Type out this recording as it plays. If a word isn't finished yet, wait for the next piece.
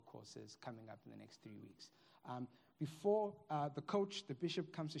resources coming up in the next 3 weeks. Before the coach, the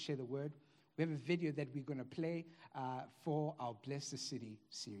bishop, comes to share the word, we have a video that we're going to play for our Bless the City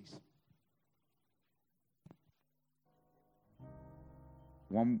series.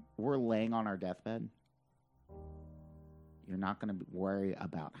 When we're laying on our deathbed, you're not going to worry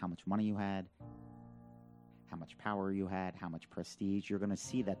about how much money you had, how much power you had, how much prestige. You're going to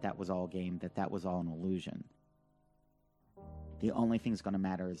see that that was all game, that was all an illusion. The only thing that's going to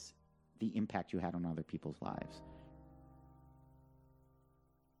matter is the impact you had on other people's lives.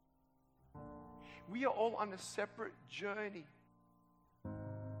 We are all on a separate journey.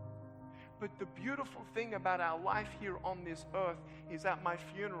 But the beautiful thing about our life here on this earth is at my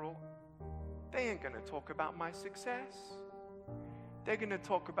funeral, they ain't going to talk about my success. They're going to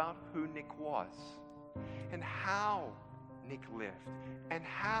talk about who Nick was and how Nick lived and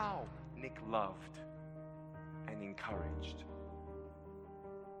how Nick loved and encouraged.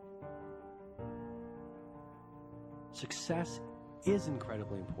 Success is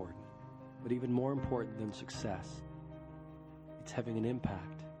incredibly important, but even more important than success, it's having an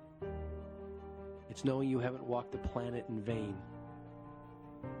impact. It's knowing you haven't walked the planet in vain.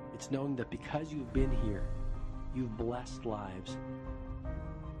 It's knowing that because you've been here, you've blessed lives,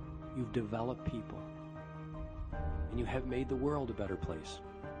 you've developed people, and you have made the world a better place.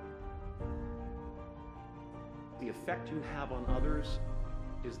 The effect you have on others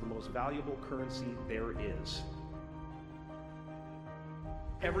is the most valuable currency there is.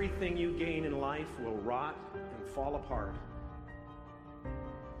 Everything you gain in life will rot and fall apart,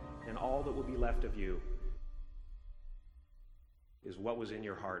 and all that will be left of you is what was in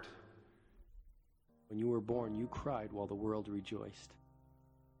your heart. When you were born, you cried while the world rejoiced.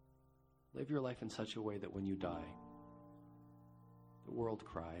 Live your life in such a way that when you die, the world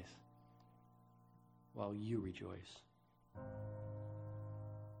cries while you rejoice.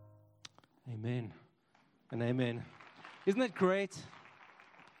 Amen and amen. Isn't it great?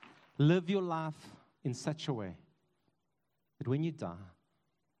 Live your life in such a way that when you die,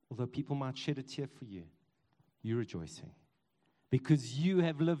 although people might shed a tear for you, you're rejoicing because you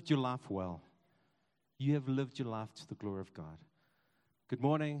have lived your life well. You have lived your life to the glory of God. Good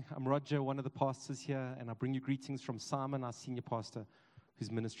morning. I'm Roger, one of the pastors here, and I bring you greetings from Simon, our senior pastor,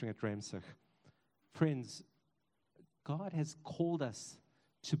 who's ministering at Ramsich. Friends, God has called us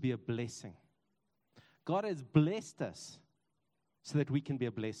to be a blessing. God has blessed us so that we can be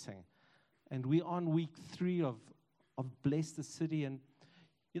a blessing. And we're on week 3 of Bless the City. And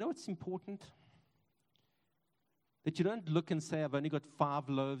you know what's important? That you don't look and say, I've only got 5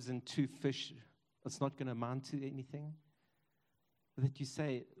 loaves and 2 fish. It's not going to amount to anything. That you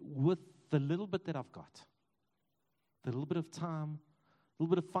say, with the little bit that I've got, the little bit of time, a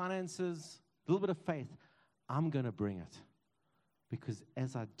little bit of finances, a little bit of faith, I'm going to bring it. Because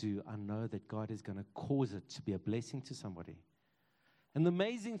as I do, I know that God is going to cause it to be a blessing to somebody. And the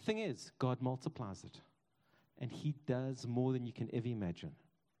amazing thing is, God multiplies it. And He does more than you can ever imagine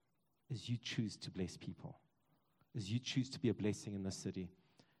as you choose to bless people, as you choose to be a blessing in this city.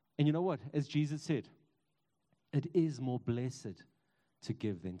 And you know what? As Jesus said, it is more blessed to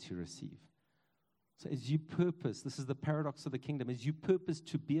give than to receive. So as you purpose, this is the paradox of the kingdom, as you purpose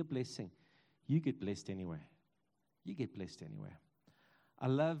to be a blessing, you get blessed anyway. You get blessed anyway. I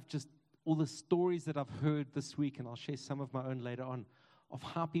love just all the stories that I've heard this week, and I'll share some of my own later on, of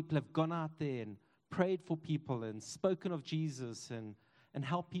how people have gone out there and prayed for people and spoken of Jesus and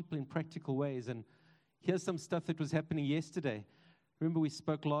helped people in practical ways. And here's some stuff that was happening yesterday. Remember, we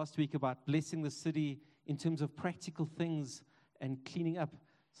spoke last week about blessing the city in terms of practical things and cleaning up.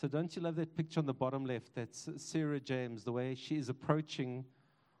 So don't you love that picture on the bottom left? That's Sarah James, the way she is approaching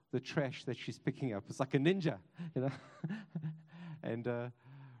the trash that she's picking up. It's like a ninja, you know. And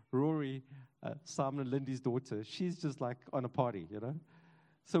Rory, Simon and Lindy's daughter, she's just like on a party, you know.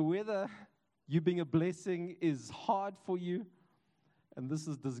 So whether you being a blessing is hard for you, and this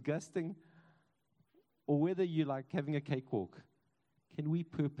is disgusting, or whether you like having a cakewalk, can we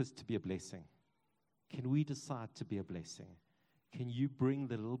purpose to be a blessing? Can we decide to be a blessing? Can you bring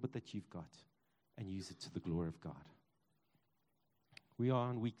the little bit that you've got and use it to the glory of God? We are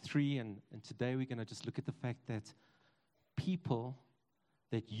on week 3, and today we're going to just look at the fact that people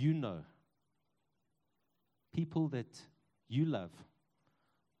that you know, people that you love,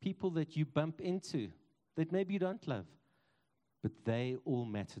 people that you bump into that maybe you don't love, but they all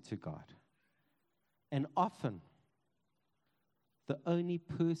matter to God. And often, the only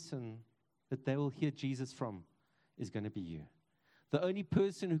person that they will hear Jesus from is going to be you. The only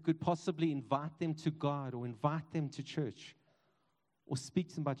person who could possibly invite them to God or invite them to church or speak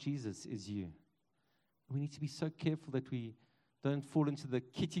to them about Jesus is you. We need to be so careful that we Don't fall into the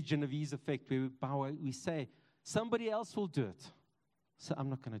Kitty Genovese effect where we say, somebody else will do it, so I'm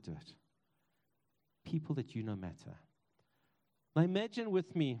not going to do it. People that you know matter. Now imagine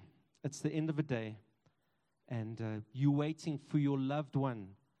with me, it's the end of a day, and you're waiting for your loved one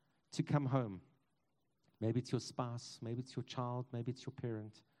to come home. Maybe it's your spouse, maybe it's your child, maybe it's your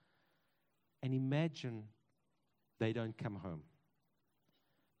parent. And imagine they don't come home.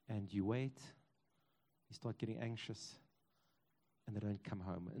 And you wait, you start getting anxious, and they don't come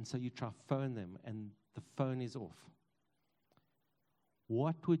home. And so you try to phone them, and the phone is off.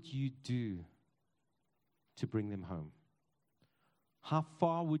 What would you do to bring them home? How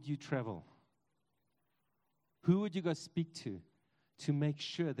far would you travel? Who would you go speak to make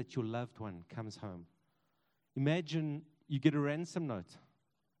sure that your loved one comes home? Imagine you get a ransom note.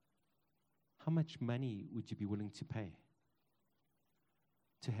 How much money would you be willing to pay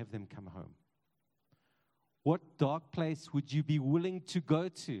to have them come home? What dark place would you be willing to go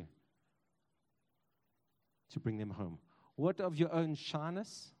to bring them home? What of your own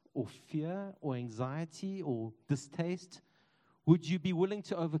shyness or fear or anxiety or distaste would you be willing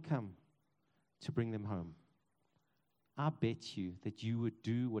to overcome to bring them home? I bet you that you would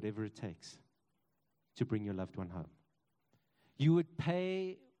do whatever it takes to bring your loved one home. You would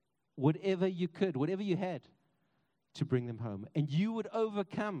pay whatever you could, whatever you had, to bring them home. And you would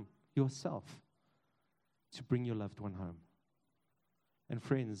overcome yourself to bring your loved one home. And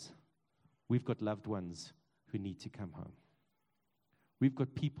friends, we've got loved ones who need to come home. We've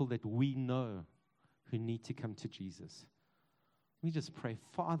got people that we know who need to come to Jesus. Let me just pray,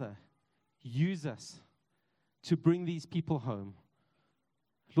 Father, use us to bring these people home.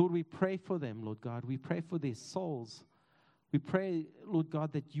 Lord, we pray for them, Lord God. We pray for their souls. We pray, Lord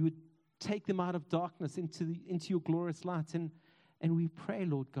God, that you would take them out of darkness into your glorious light. And we pray,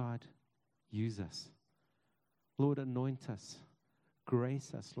 Lord God, use us. Lord, anoint us.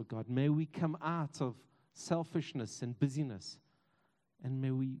 Grace us, Lord God. May we come out of selfishness and busyness. And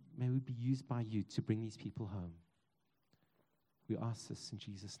may we be used by you to bring these people home. We ask this in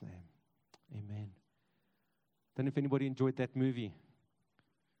Jesus' name. Amen. Don't know if anybody enjoyed that movie.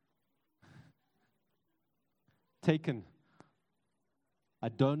 Taken. I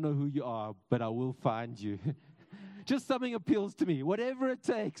don't know who you are, but I will find you. Just something appeals to me. Whatever it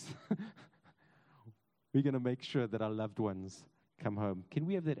takes. We're going to make sure that our loved ones come home. Can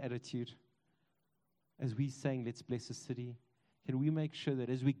we have that attitude? As we sang, let's bless the city. Can we make sure that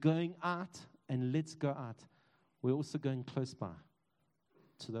as we're going out and let's go out, we're also going close by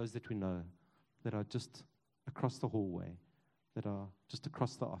to those that we know that are just across the hallway, that are just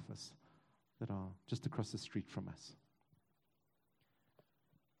across the office, that are just across the street from us.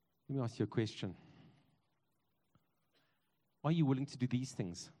 Let me ask you a question. Are you willing to do these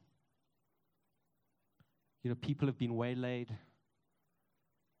things? You know, people have been waylaid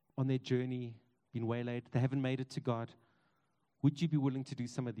on their journey, been waylaid. They haven't made it to God. Would you be willing to do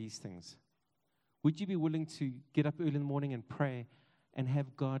some of these things? Would you be willing to get up early in the morning and pray and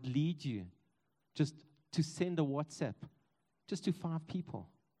have God lead you just to send a WhatsApp just to 5 people?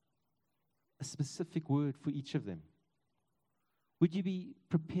 A specific word for each of them. Would you be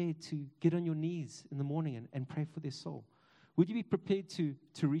prepared to get on your knees in the morning and pray for their soul? Would you be prepared to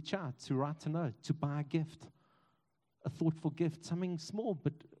reach out, to write a note, to buy a gift, a thoughtful gift, something small,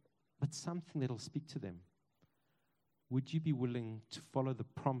 but something that will speak to them? Would you be willing to follow the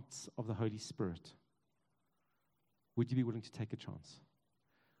prompts of the Holy Spirit? Would you be willing to take a chance?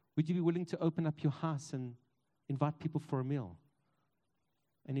 Would you be willing to open up your house and invite people for a meal?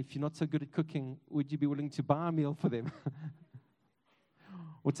 And if you're not so good at cooking, would you be willing to buy a meal for them?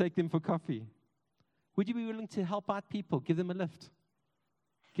 Or take them for coffee? Would you be willing to help out people, give them a lift?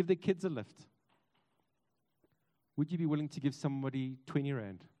 Give their kids a lift? Would you be willing to give somebody 20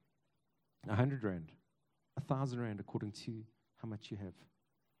 rand, 100 rand, 1,000 rand, according to how much you have?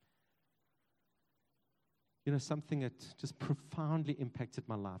 You know, something that just profoundly impacted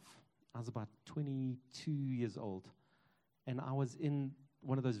my life. I was about 22 years old, and I was in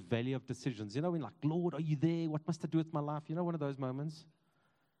one of those valley of decisions. You know, when like, Lord, are you there? What must I do with my life? You know, one of those moments.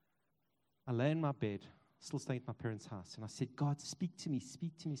 I lay in my bed, still staying at my parents' house, and I said, God, speak to me,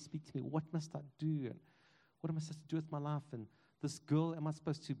 speak to me, speak to me. What must I do? And what am I supposed to do with my life? And this girl, am I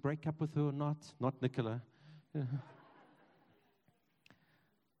supposed to break up with her or not? Not Nicola.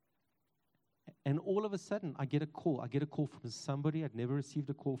 And all of a sudden, I get a call. I get a call from somebody I'd never received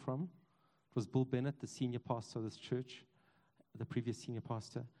a call from. It was Bill Bennett, the senior pastor of this church, the previous senior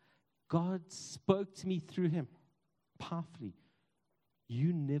pastor. God spoke to me through him powerfully.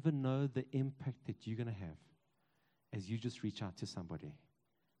 You never know the impact that you're going to have as you just reach out to somebody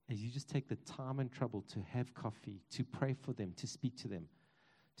as you just take the time and trouble to have coffee, to pray for them, to speak to them,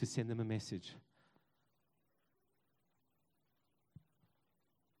 to send them a message.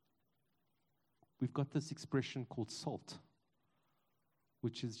 We've got this expression called SALT,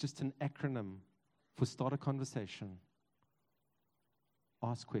 which is just an acronym for start a conversation,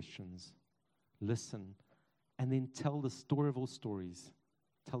 ask questions, listen, and then tell the story of all stories.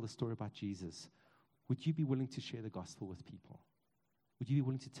 Tell the story about Jesus. Would you be willing to share the gospel with people? Would you be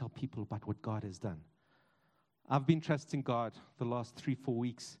willing to tell people about what God has done? I've been trusting God the last 3-4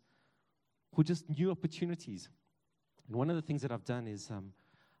 weeks for just new opportunities. And one of the things that I've done is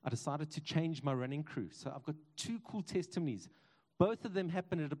I decided to change my running crew. So I've got 2 cool testimonies. Both of them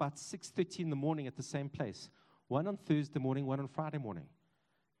happened at about 6:30 in the morning at the same place. One on Thursday morning, one on Friday morning.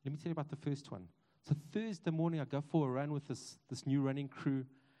 Let me tell you about the first one. So Thursday morning, I go for a run with this new running crew.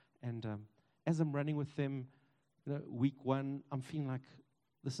 And as I'm running with them, week 1, I'm feeling like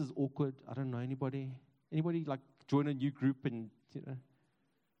this is awkward. I don't know anybody. Anybody like join a new group and, and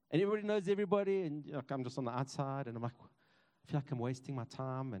everybody knows everybody. And I'm just on the outside. And I'm like, I feel like I'm wasting my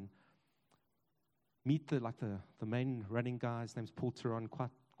time. And meet the main running guy. His name's Paul Turon,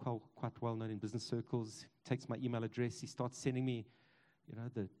 quite well known in business circles. Takes my email address. He starts sending me,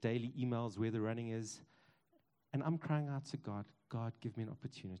 the daily emails where the running is. And I'm crying out to God, God, give me an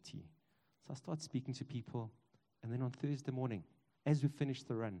opportunity. So I start speaking to people. And then on Thursday morning, as we finish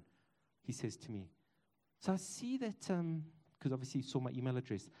the run, he says to me, so I see that, because obviously he saw my email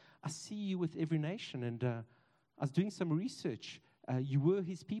address, I see you with Every Nation. And I was doing some research. You were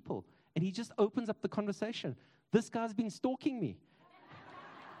his people. And he just opens up the conversation. This guy's been stalking me.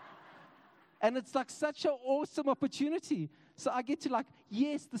 And it's like such an awesome opportunity. So I get to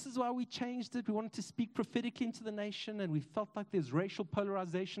yes, this is why we changed it. We wanted to speak prophetically into the nation. And we felt like there's racial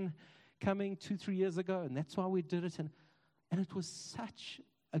polarization coming 2-3 years ago. And that's why we did it. And it was such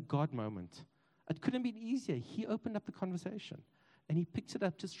a God moment. It couldn't have been easier. He opened up the conversation. And he picked it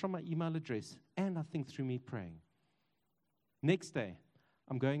up just from my email address. And I think through me praying. Next day,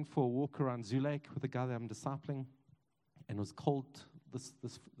 I'm going for a walk around Zoo Lake with a guy that I'm discipling. And it was cold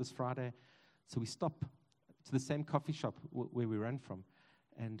this Friday. So we stop to the same coffee shop where we ran from.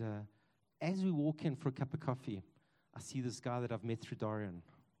 And as we walk in for a cup of coffee, I see this guy that I've met through Dorian.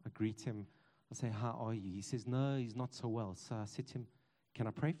 I greet him. I say, how are you? He says, no, he's not so well. So I said to him, can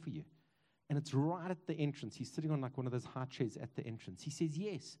I pray for you? And it's right at the entrance. He's sitting on one of those high chairs at the entrance. He says,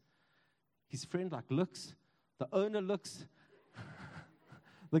 yes. His friend looks. The owner looks.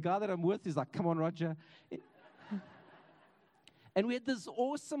 The guy that I'm with is like, come on, Roger. And we had this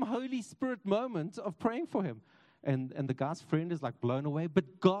awesome Holy Spirit moment of praying for him. And the guy's friend is blown away.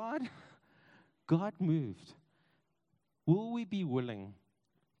 But God moved. Will we be willing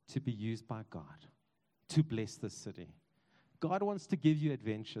to be used by God to bless this city? God wants to give you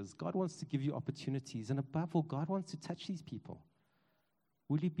adventures. God wants to give you opportunities. And above all, God wants to touch these people.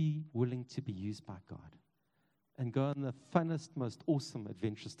 Will you be willing to be used by God and go on the funnest, most awesome,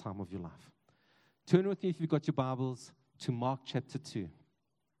 adventurous time of your life? Turn with me, if you've got your Bibles, to Mark chapter 2.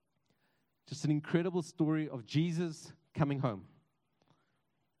 Just an incredible story of Jesus coming home.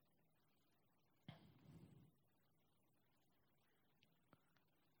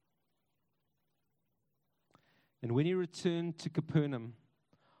 And when he returned to Capernaum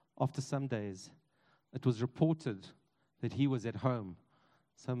after some days, it was reported that he was at home.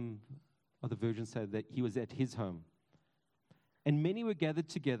 Some of the versions say that he was at his home. And many were gathered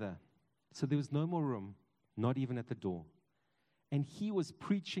together, so there was no more room, not even at the door. And he was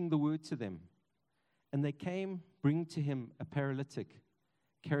preaching the word to them. And they came, bringing to him a paralytic,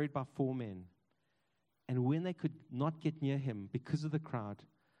 carried by 4 men. And when they could not get near him because of the crowd,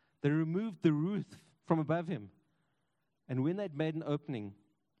 they removed the roof from above him. And when they'd made an opening,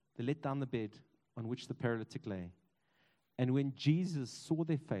 they let down the bed on which the paralytic lay. And when Jesus saw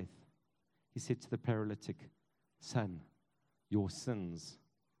their faith, he said to the paralytic, son, your sins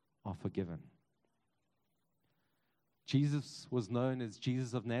are forgiven. Jesus was known as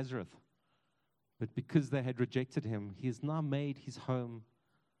Jesus of Nazareth. But because they had rejected him, he has now made his home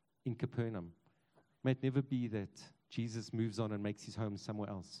in Capernaum. May it never be that Jesus moves on and makes his home somewhere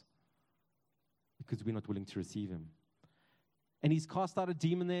else because we're not willing to receive him. And he's cast out a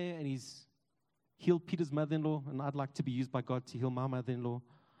demon there, and he's healed Peter's mother-in-law, and I'd like to be used by God to heal my mother-in-law.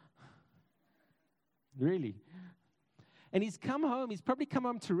 Really. And he's come home. He's probably come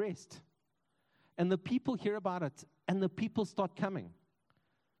home to rest. And the people hear about it, and the people start coming.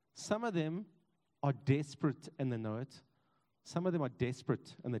 Some of them are desperate, and they know it. Some of them are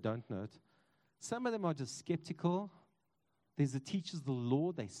desperate, and they don't know it. Some of them are just skeptical. There's the teachers of the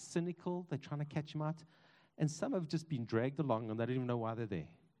law. They're cynical. They're trying to catch him out. And some have just been dragged along, and they don't even know why they're there.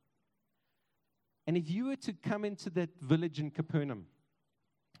 And if you were to come into that village in Capernaum,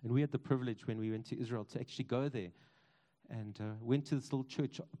 and we had the privilege when we went to Israel to actually go there, and went to this little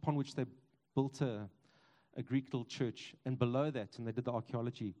church upon which they built a Greek little church, and below that, and they did the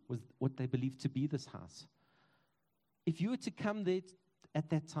archaeology, was what they believed to be this house. If you were to come there at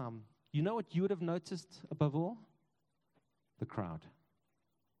that time, you know what you would have noticed above all? The crowd.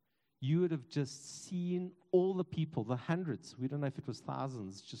 You would have just seen all the people, the hundreds, we don't know if it was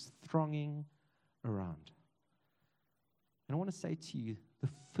thousands, just thronging around. And I want to say to you, the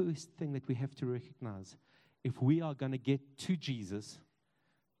first thing that we have to recognize, if we are going to get to Jesus,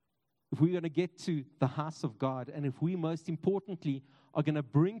 if we're going to get to the house of God, and if we most importantly are going to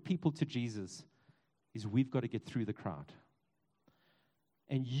bring people to Jesus, is we've got to get through the crowd.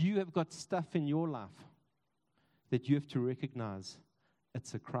 And you have got stuff in your life that you have to recognize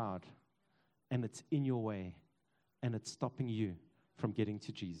it's a crowd, and it's in your way, and it's stopping you from getting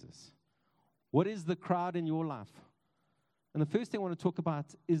to Jesus. What is the crowd in your life? And the first thing I want to talk about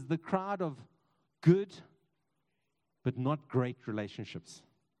is the crowd of good but not great relationships.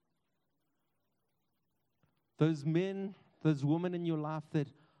 Those men, those women in your life that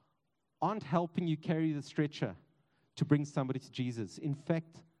aren't helping you carry the stretcher to bring somebody to Jesus. In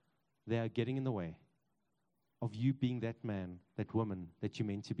fact, they are getting in the way of you being that man, that woman that you're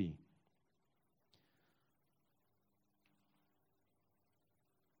meant to be.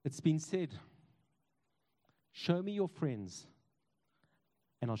 It's been said, show me your friends,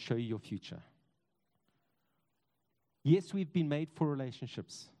 and I'll show you your future. Yes, we've been made for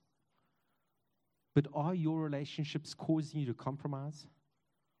relationships, but are your relationships causing you to compromise?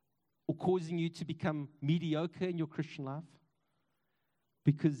 Or causing you to become mediocre in your Christian life?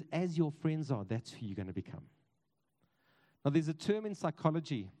 Because as your friends are, that's who you're going to become. Now, there's a term in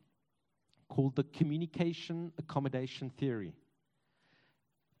psychology called the communication accommodation theory.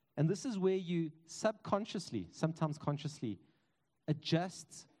 And this is where you subconsciously, sometimes consciously,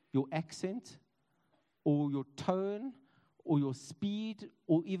 adjust your accent or your tone or your speed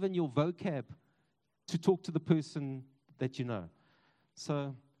or even your vocab to talk to the person that you know.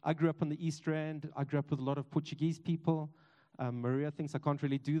 So I grew up on the East Rand. I grew up with a lot of Portuguese people. Maria thinks I can't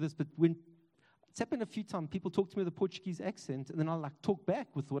really do this, but when it's happened a few times, people talk to me with a Portuguese accent, and then I'll talk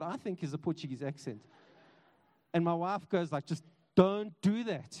back with what I think is a Portuguese accent. And my wife goes just don't do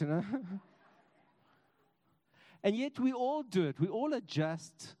that, And yet we all do it. We all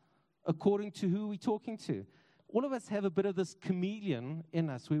adjust according to who we're talking to. All of us have a bit of this chameleon in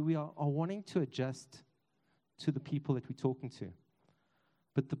us where we are wanting to adjust to the people that we're talking to.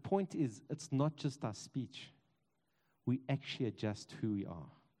 But the point is, it's not just our speech. We actually adjust who we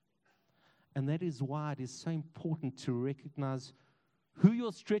are. And that is why it is so important to recognize who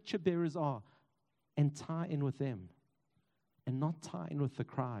your stretcher bearers are and tie in with them. And not tie in with the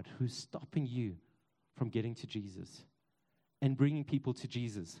crowd who's stopping you from getting to Jesus and bringing people to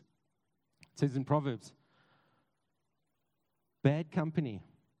Jesus. It says in Proverbs, 1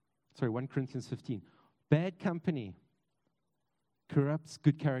 Corinthians 15, bad company corrupts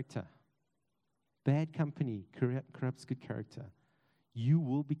good character. Bad company corrupts good character. You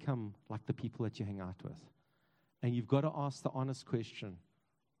will become like the people that you hang out with. And you've got to ask the honest question,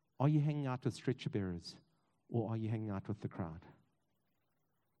 are you hanging out with stretcher bearers or are you hanging out with the crowd?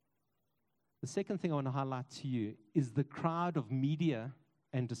 The second thing I want to highlight to you is the crowd of media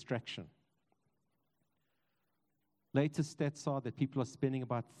and distraction. Latest stats are that people are spending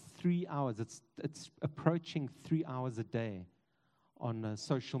about 3 hours, it's approaching 3 hours a day on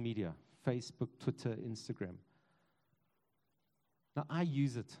social media, Facebook, Twitter, Instagram. Now, I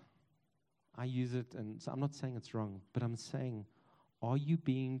use it, and so I'm not saying it's wrong, but I'm saying, are you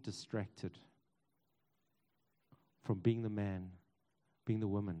being distracted from being the man, being the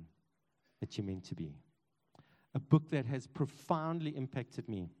woman that you're meant to be? A book that has profoundly impacted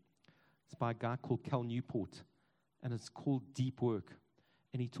me, it's by a guy called Cal Newport, and it's called Deep Work.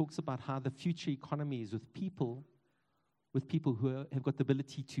 And he talks about how the future economy is with people who have got the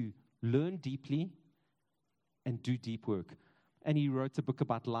ability to learn deeply and do deep work. And he wrote a book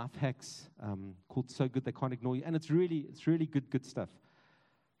about life hacks called So Good They Can't Ignore You. And it's really good stuff.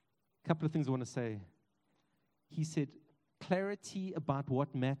 A couple of things I want to say. He said, clarity about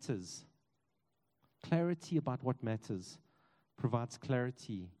what matters provides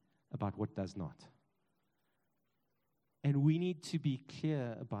clarity about what does not. And we need to be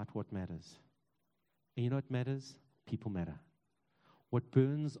clear about what matters. And you know what matters? People matter. What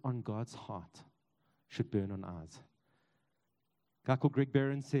burns on God's heart should burn on ours. A guy called Greg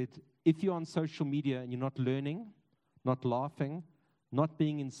Barron said, if you're on social media and you're not learning, not laughing, not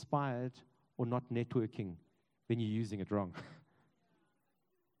being inspired, or not networking, then you're using it wrong.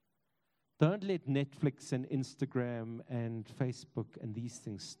 Don't let Netflix and Instagram and Facebook and these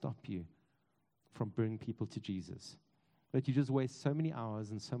things stop you from bringing people to Jesus. That you just waste so many hours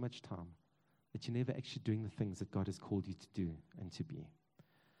and so much time that you're never actually doing the things that God has called you to do and to be.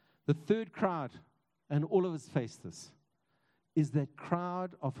 The third crowd, and all of us face this, is that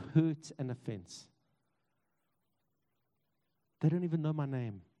crowd of hurt and offense. They don't even know my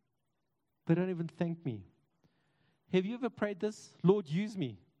name. They don't even thank me. Have you ever prayed this? Lord, use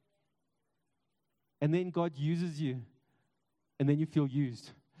me. And then God uses you, and then you feel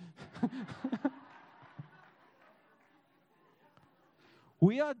used.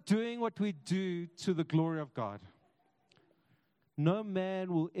 We are doing what we do to the glory of God. No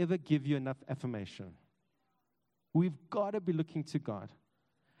man will ever give you enough affirmation. We've got to be looking to God.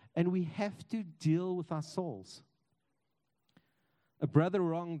 And we have to deal with our souls. A brother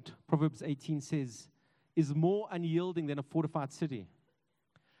wronged, Proverbs 18 says, is more unyielding than a fortified city.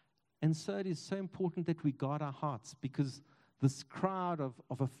 And so it is so important that we guard our hearts, because this crowd of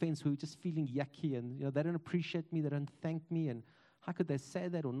offense, we're just feeling yucky, and they don't appreciate me, they don't thank me, and how could they say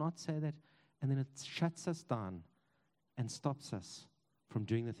that or not say that? And then it shuts us down and stops us from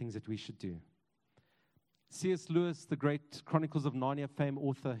doing the things that we should do. C.S. Lewis, the great Chronicles of Narnia fame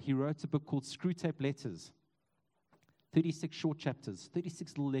author, he wrote a book called Screwtape Letters. 36 short chapters,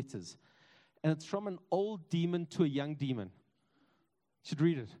 36 little letters. And it's from an old demon to a young demon. You should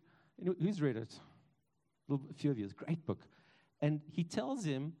read it. Who's read it? A few of you. It's a great book. And he tells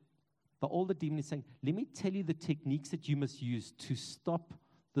him, the older demon is saying, let me tell you the techniques that you must use to stop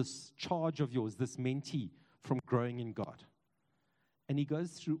this charge of yours, this mentee, from growing in God. And he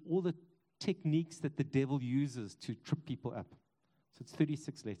goes through all the techniques that the devil uses to trip people up. So it's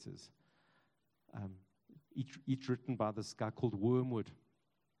 36 letters, each written by this guy called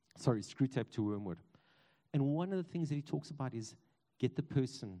Screwtape to Wormwood. And one of the things that he talks about is get the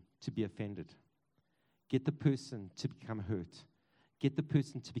person to be offended. Get the person to become hurt. Get the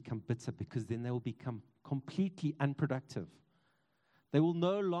person to become bitter, because then they will become completely unproductive. They will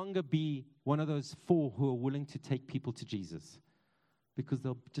no longer be one of those 4 who are willing to take people to Jesus, because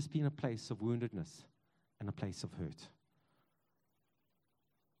they'll just be in a place of woundedness and a place of hurt.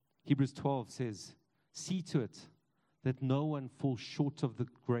 Hebrews 12 says, see to it that no one falls short of the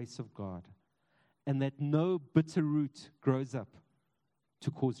grace of God, and that no bitter root grows up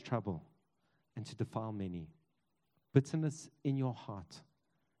to cause trouble and to defile many. Bitterness in your heart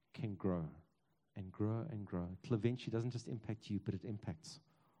can grow and grow and grow till eventually it doesn't just impact you, but it impacts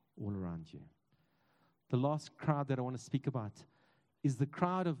all around you. The last crowd that I want to speak about is the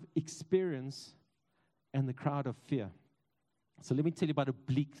crowd of experience and the crowd of fear. So let me tell you about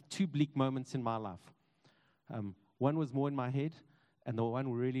 2 bleak moments in my life. One was more in my head, and the one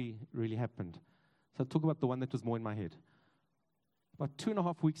really, really happened. So I'll talk about the one that was more in my head. About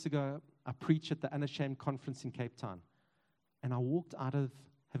 2.5 weeks ago, I preached at the Unashamed conference in Cape Town. And I walked out of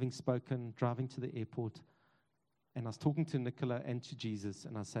having spoken, driving to the airport, and I was talking to Nicola and to Jesus,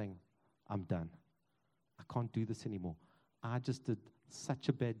 and I was saying, I'm done. I can't do this anymore. I just did such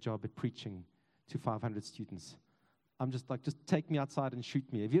a bad job at preaching to 500 students. I'm just like, just take me outside and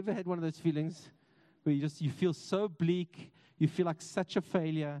shoot me. Have you ever had one of those feelings where you feel so bleak, you feel like such a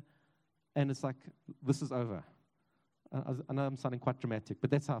failure, and it's like, this is over? I know I'm sounding quite dramatic,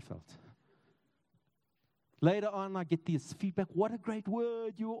 but that's how I felt. Later on, I get this feedback, what a great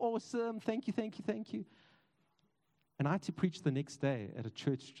word, you were awesome, thank you, thank you, thank you. And I had to preach the next day at a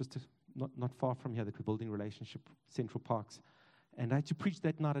church just not far from here that we're building relationship, Central Parks. And I had to preach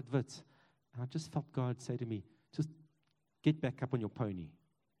that night at Wits. And I just felt God say to me, just get back up on your pony.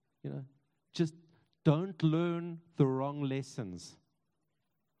 Just don't learn the wrong lessons.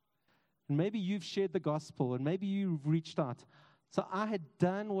 And maybe you've shared the gospel, and maybe you've reached out. So I had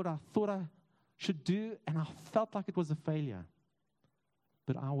done what I thought I should do, and I felt like it was a failure.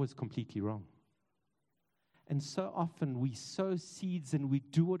 But I was completely wrong. And so often we sow seeds and we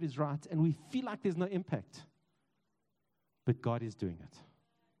do what is right, and we feel like there's no impact. But God is doing it.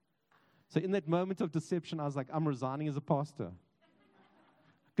 So in that moment of deception, I was like, I'm resigning as a pastor.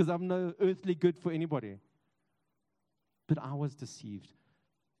 Because I'm no earthly good for anybody. But I was deceived.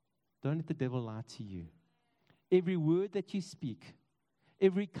 Don't let the devil lie to you. Every word that you speak,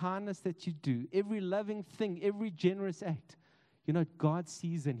 every kindness that you do, every loving thing, every generous act, God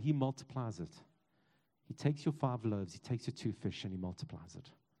sees and He multiplies it. He takes your 5 loaves, He takes your 2 fish, and He multiplies it.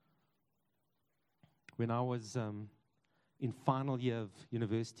 When I was in final year of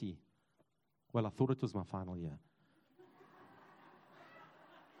university, well, I thought it was my final year.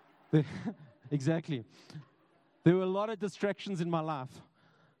 Exactly. There were a lot of distractions in my life.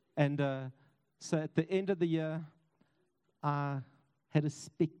 And so at the end of the year, I had a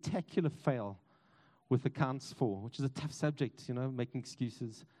spectacular fail with accounts 4, which is a tough subject, making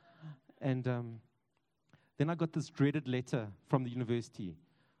excuses. And then I got this dreaded letter from the university.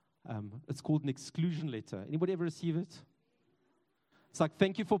 It's called an exclusion letter. Anybody ever receive it? It's like,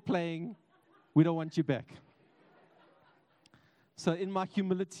 thank you for playing. We don't want you back. So in my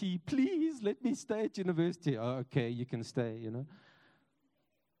humility, please let me stay at university. Oh, okay, you can stay,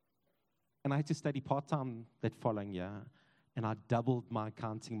 And I had to study part-time that following year. And I doubled my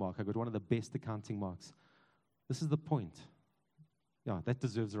accounting mark. I got one of the best accounting marks. This is the point. Yeah, that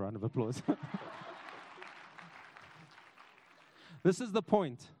deserves a round of applause. This is the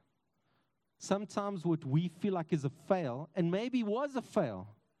point. Sometimes what we feel like is a fail, and maybe was a fail,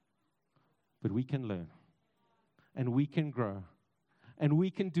 but we can learn, and we can grow, and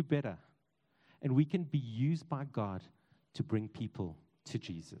we can do better, and we can be used by God to bring people to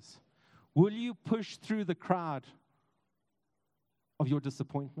Jesus. Will you push through the crowd of your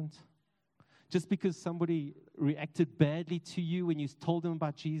disappointment? Just because somebody reacted badly to you when you told them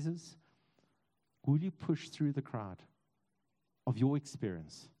about Jesus? Will you push through the crowd of your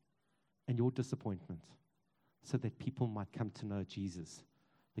experience and your disappointment so that people might come to know Jesus,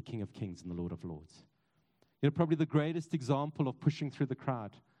 the King of Kings and the Lord of Lords? Probably the greatest example of pushing through the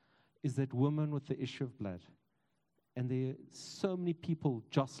crowd is that woman with the issue of blood. And there are so many people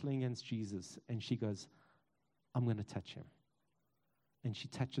jostling against Jesus, and she goes, I'm going to touch him. And she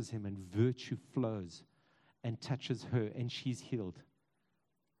touches him, and virtue flows and touches her, and she's healed.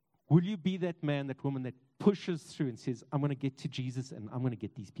 Will you be that man, that woman that pushes through and says, I'm going to get to Jesus, and I'm going to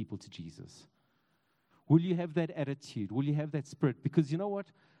get these people to Jesus? Will you have that attitude? Will you have that spirit? Because you know what?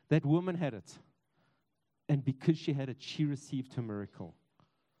 That woman had it. And because she had it, she received her miracle.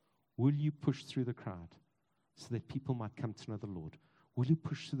 Will you push through the crowd so that people might come to know the Lord? Will you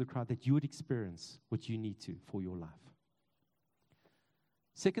push through the crowd that you would experience what you need to for your life?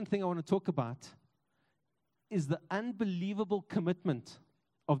 Second thing I want to talk about is the unbelievable commitment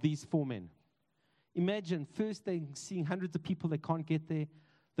of these 4 men. Imagine, first they're seeing hundreds of people, they can't get there.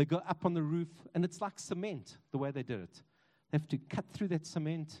 They go up on the roof, and it's like cement, the way they did it. They have to cut through that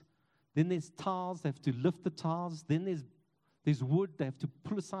cement. Then there's tiles, they have to lift the tiles. Then there's wood, they have to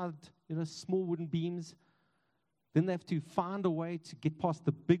pull aside, small wooden beams. Then they have to find a way to get past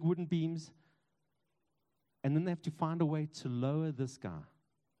the big wooden beams. And then they have to find a way to lower this guy.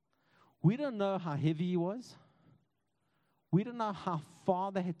 We don't know how heavy he was. We don't know how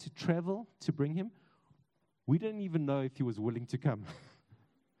far they had to travel to bring him. We don't even know if he was willing to come.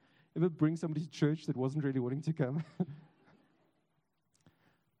 Ever bring somebody to church that wasn't really willing to come?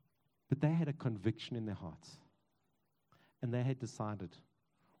 But they had a conviction in their hearts. And they had decided,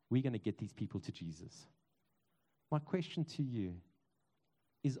 we're going to get these people to Jesus. My question to you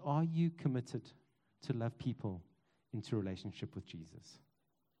is, are you committed to love people into a relationship with Jesus?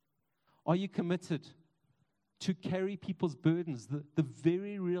 Are you committed to carry people's burdens, the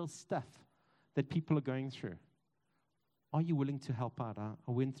very real stuff that people are going through? Are you willing to help out?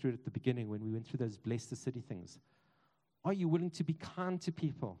 I went through it at the beginning when we went through those Bless the City things. Are you willing to be kind to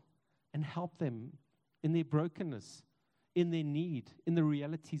people and help them in their brokenness, in their need, in the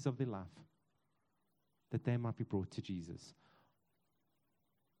realities of their life, that they might be brought to Jesus?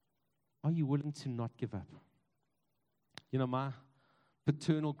 Are you willing to not give up? My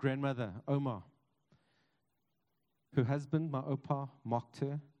paternal grandmother, Oma, her husband, my opa, mocked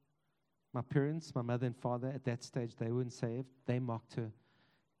her. My parents, my mother and father, at that stage, they weren't saved. They mocked her.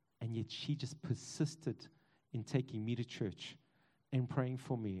 And yet she just persisted in taking me to church and praying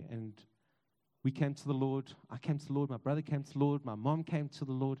for me. And we came to the Lord. I came to the Lord. My brother came to the Lord. My mom came to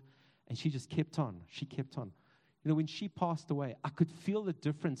the Lord. And she just kept on. She kept on. When she passed away, I could feel the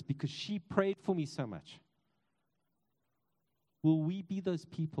difference because she prayed for me so much. Will we be those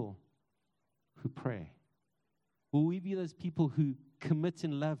people who pray? Will we be those people who commit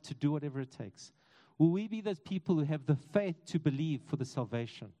in love to do whatever it takes? Will we be those people who have the faith to believe for the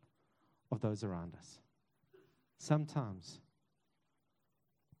salvation of those around us? Sometimes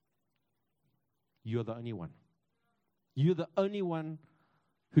you're the only one. You're the only one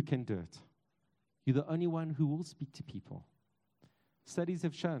who can do it. You're the only one who will speak to people. Studies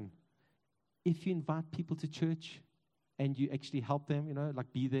have shown if you invite people to church and you actually help them,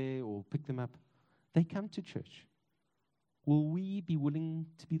 like be there or pick them up, they come to church. Will we be willing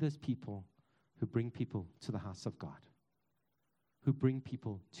to be those people who bring people to the house of God, who bring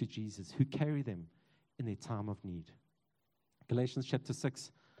people to Jesus, who carry them in their time of need? Galatians chapter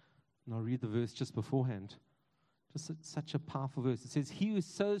 6, and I'll read the verse just beforehand. Just such a powerful verse. It says, he who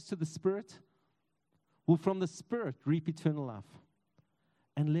sows to the Spirit will from the Spirit reap eternal life.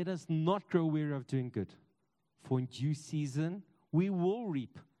 And let us not grow weary of doing good, for in due season We will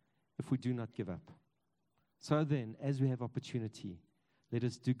reap if we do not give up. So then, as we have opportunity, let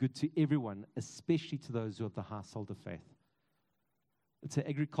us do good to everyone, especially to those who are of the household of faith. It's an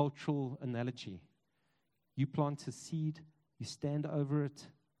agricultural analogy. You plant a seed, you stand over it,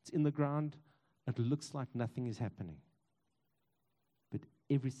 it's in the ground, it looks like nothing is happening. But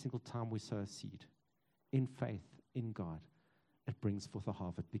every single time we sow a seed, in faith, in God, it brings forth a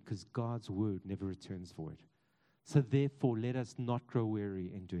harvest because God's word never returns void. So therefore, let us not grow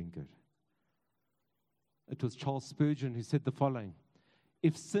weary in doing good. It was Charles Spurgeon who said the following: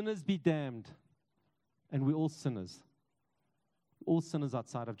 if sinners be damned, and we're all sinners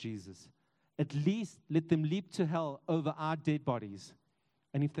outside of Jesus, at least let them leap to hell over our dead bodies.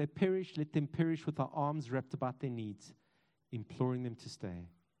 And if they perish, let them perish with our arms wrapped about their needs, imploring them to stay.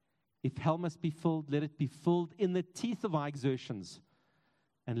 If hell must be filled, let it be filled in the teeth of our exertions,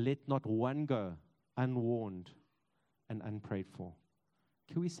 and let not one go unwarned and unprayed for.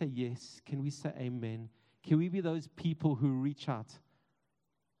 Can we say yes? Can we say amen? Can we be those people who reach out?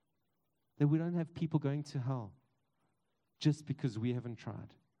 That we don't have people going to hell just because we haven't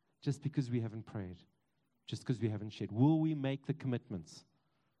tried, just because we haven't prayed, just because we haven't shared. Will we make the commitments?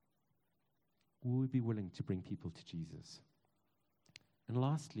 Will we be willing to bring people to Jesus? And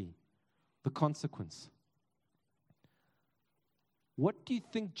lastly, the consequence. What do you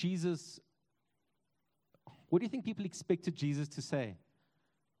think people expected Jesus to say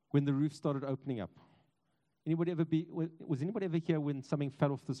when the roof started opening up? Was anybody ever here when something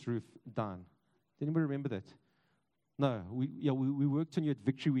fell off this roof down? Does anybody remember that? No. We worked on you at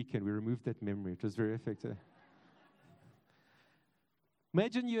Victory Weekend. We removed that memory. It was very effective.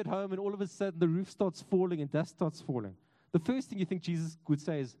 Imagine you at home and all of a sudden the roof starts falling and dust starts falling. The first thing you think Jesus would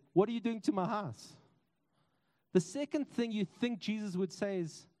say is, what are you doing to my house? The second thing you think Jesus would say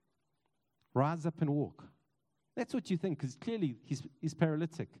is, rise up and walk. That's what you think, because clearly he's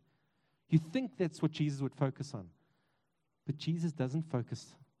paralytic. You think that's what Jesus would focus on. But Jesus doesn't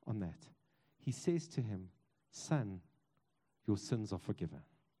focus on that. He says to him, son, your sins are forgiven.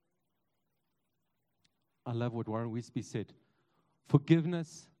 I love what Warren Wiersbe said.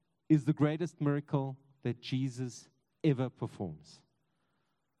 Forgiveness is the greatest miracle that Jesus ever performs.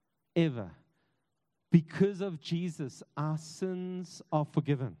 Ever. Because of Jesus, our sins are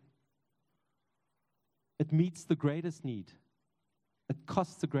forgiven. It meets the greatest need. It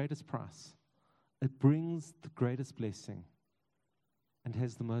costs the greatest price. It brings the greatest blessing and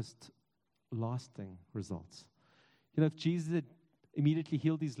has the most lasting results. You know, if Jesus had immediately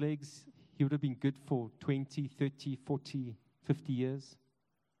healed his legs, he would have been good for 20, 30, 40, 50 years.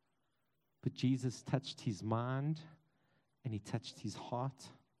 But Jesus touched his mind and he touched his heart,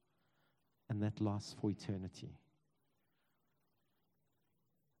 and that lasts for eternity.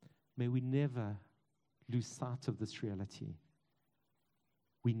 May we never lose sight of this reality.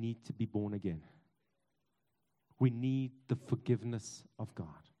 We need to be born again. We need the forgiveness of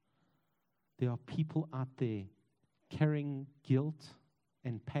God. There are people out there carrying guilt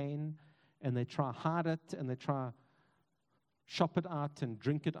and pain, and they try hide it, and they try shop it out, and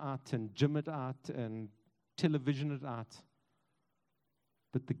drink it out, and gym it out, and television it out.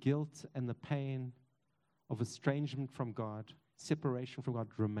 But the guilt and the pain of estrangement from God, separation from God,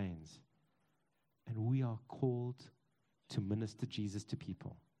 remains. And we are called to minister Jesus to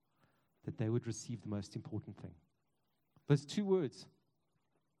people, that they would receive the most important thing. Those two words,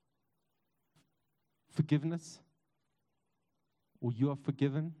 forgiveness, or you are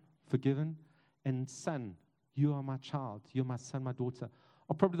forgiven, and son, you are my child, you're my son, my daughter,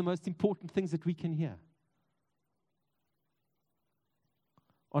 are probably the most important things that we can hear.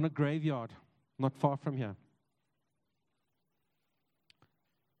 On a graveyard, not far from here,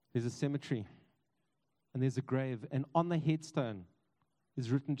 there's a cemetery, and there's a grave, and on the headstone is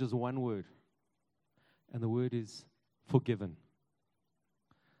written just one word, and the word is forgiven.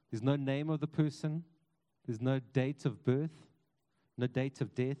 There's no name of the person, there's no date of birth, no date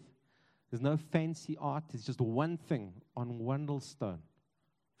of death, there's no fancy art, there's just one thing on one little stone,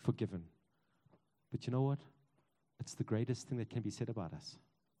 forgiven. But you know what? It's the greatest thing that can be said about us.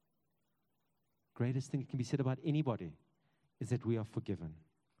 Greatest thing that can be said about anybody is that we are forgiven.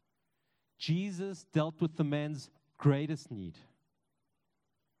 Jesus dealt with the man's greatest need.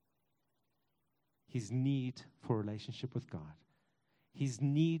 His need for a relationship with God. His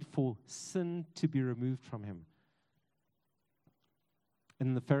need for sin to be removed from him.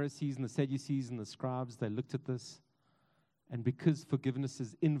 And the Pharisees and the Sadducees and the scribes, they looked at this. And because forgiveness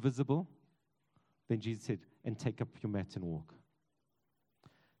is invisible, then Jesus said, and take up your mat and walk.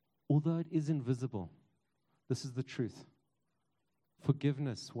 Although it is invisible, this is the truth.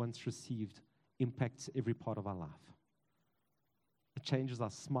 Forgiveness, once received, impacts every part of our life. It changes our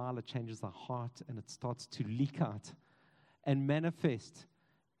smile, it changes our heart, and it starts to leak out and manifest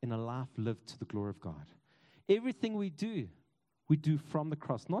in a life lived to the glory of God. Everything we do from the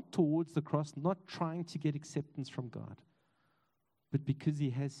cross, not towards the cross, not trying to get acceptance from God, but because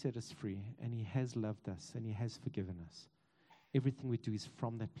He has set us free and He has loved us and He has forgiven us. Everything we do is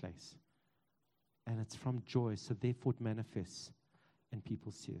from that place. And it's from joy, so therefore it manifests and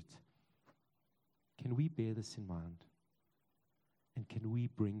people see it. Can we bear this in mind? And can we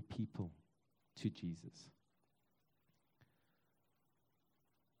bring people to Jesus?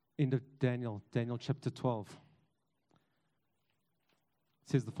 End of Daniel chapter 12. It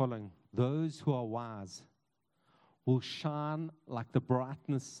says the following: those who are wise will shine like the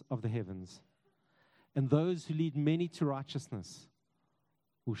brightness of the heavens, and those who lead many to righteousness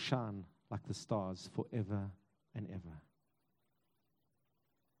will shine like the stars forever and ever.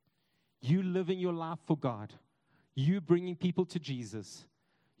 You living your life for God, you bringing people to Jesus,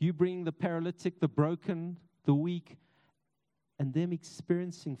 you bringing the paralytic, the broken, the weak, and them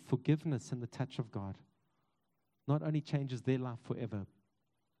experiencing forgiveness and the touch of God, not only changes their life forever,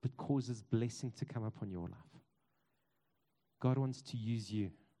 but causes blessing to come upon your life. God wants to use you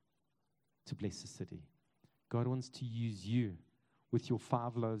to bless the city. God wants to use you with your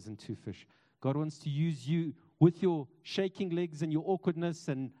 5 loaves and 2 fish. God wants to use you with your shaking legs and your awkwardness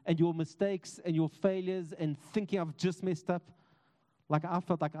and your mistakes and your failures and thinking I've just messed up. Like I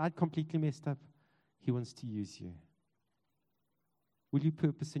felt like I'd completely messed up. He wants to use you. Will you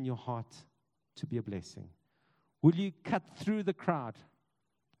purpose in your heart to be a blessing? Will you cut through the crowd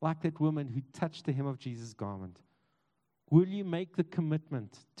like that woman who touched the hem of Jesus' garment? Will you make the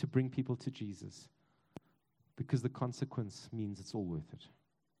commitment to bring people to Jesus? Because the consequence means it's all worth it.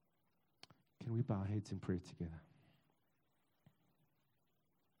 Can we bow our heads in prayer together?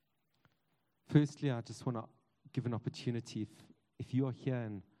 Firstly, I just want to give an opportunity. If you are here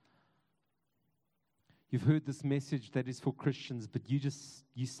and you've heard this message that is for Christians, but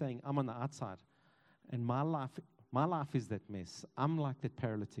you're saying, I'm on the outside, and my life is that mess. I'm like that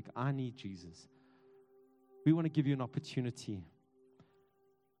paralytic. I need Jesus. We want to give you an opportunity.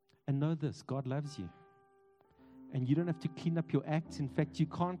 And know this, God loves you. And you don't have to clean up your act. In fact, you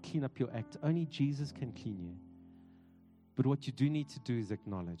can't clean up your act. Only Jesus can clean you. But what you do need to do is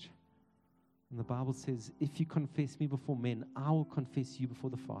acknowledge. And the Bible says, if you confess me before men, I will confess you before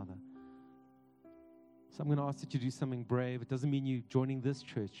the Father. So I'm going to ask that you do something brave. It doesn't mean you joining this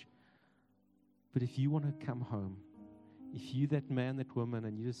church. But if you want to come home, if you that man, that woman,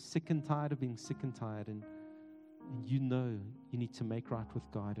 and you're just sick and tired of being sick and tired, and you know you need to make right with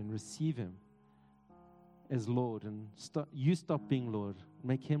God and receive Him as Lord, and you stop being Lord,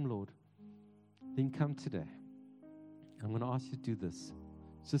 make Him Lord, then come today. I'm going to ask you to do this.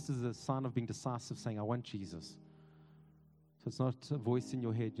 It's just as a sign of being decisive, saying, I want Jesus. So it's not a voice in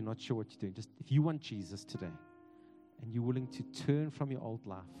your head, you're not sure what you're doing. Just if you want Jesus today, and you're willing to turn from your old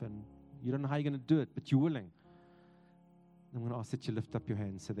life, and you don't know how you're going to do it, but you're willing, I'm going to ask that you lift up your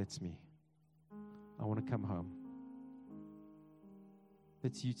hand and say, that's me. I want to come home.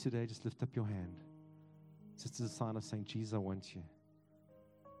 That's you today. Just lift up your hand. Just as a sign of saying, Jesus, I want you.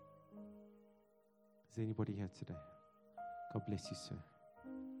 Is there anybody here today? God bless you, sir.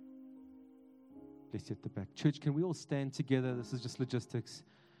 Bless you at the back. Church, can we all stand together? This is just logistics.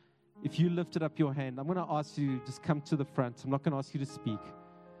 If you lifted up your hand, I'm going to ask you to just come to the front. I'm not going to ask you to speak.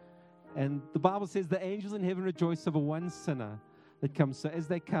 And the Bible says the angels in heaven rejoice over one sinner that comes. So as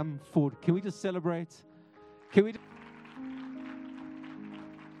they come forward, can we just celebrate? Can we?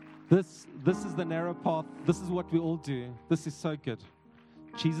 This is the narrow path. This is what we all do. This is so good.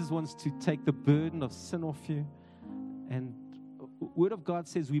 Jesus wants to take the burden of sin off you. And the Word of God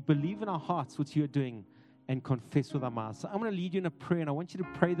says we believe in our hearts what you're doing and confess with our mouths. So I'm going to lead you in a prayer, and I want you to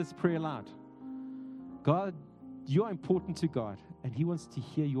pray this prayer aloud. God, you are important to God, and He wants to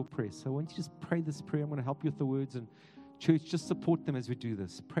hear your prayer. So I want you to just pray this prayer. I'm going to help you with the words. And church, just support them as we do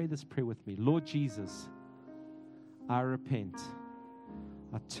this. Pray this prayer with me. Lord Jesus, I repent.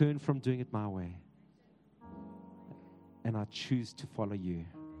 I turn from doing it my way, and I choose to follow you.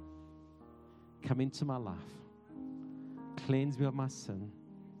 Come into my life. Cleanse me of my sin.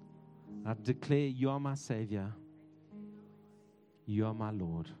 I declare you are my Savior. You are my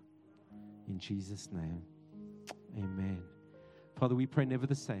Lord. In Jesus' name, amen. Father, we pray never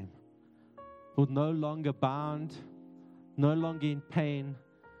the same. Lord, no longer bound, no longer in pain,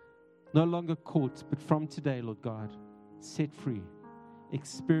 no longer caught, but from today, Lord God, set free,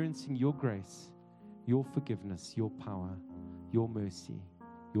 experiencing your grace, your forgiveness, your power, your mercy,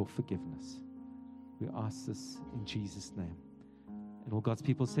 your forgiveness. We ask this in Jesus' name. And all God's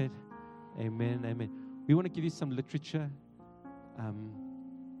people said, amen, amen. We want to give you some literature.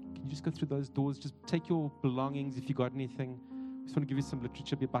 Can you just go through those doors? Just take your belongings if you got anything. I just want to give you some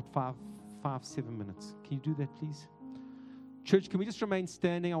literature. It'll be about 7 minutes. Can you do that, please? Church, can we just remain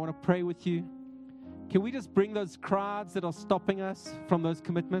standing? I want to pray with you. Can we just bring those crowds that are stopping us from those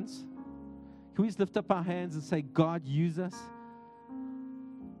commitments? Can we just lift up our hands and say, God, use us?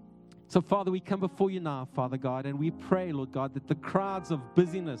 So, Father, we come before you now, Father God, and we pray, Lord God, that the crowds of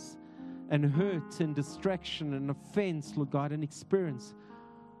busyness and hurt and distraction and offense, Lord God, and experience,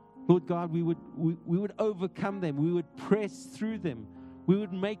 Lord God, we would overcome them. We would press through them. We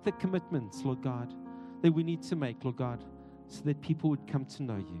would make the commitments, Lord God, that we need to make, Lord God, so that people would come to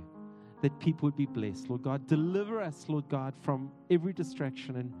know you, that people would be blessed. Lord God, deliver us, Lord God, from every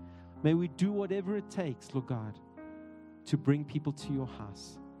distraction, and may we do whatever it takes, Lord God, to bring people to your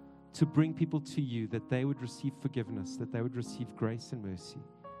house, to bring people to you, that they would receive forgiveness, that they would receive grace and mercy.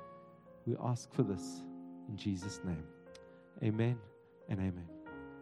 We ask for this in Jesus' name. Amen and amen.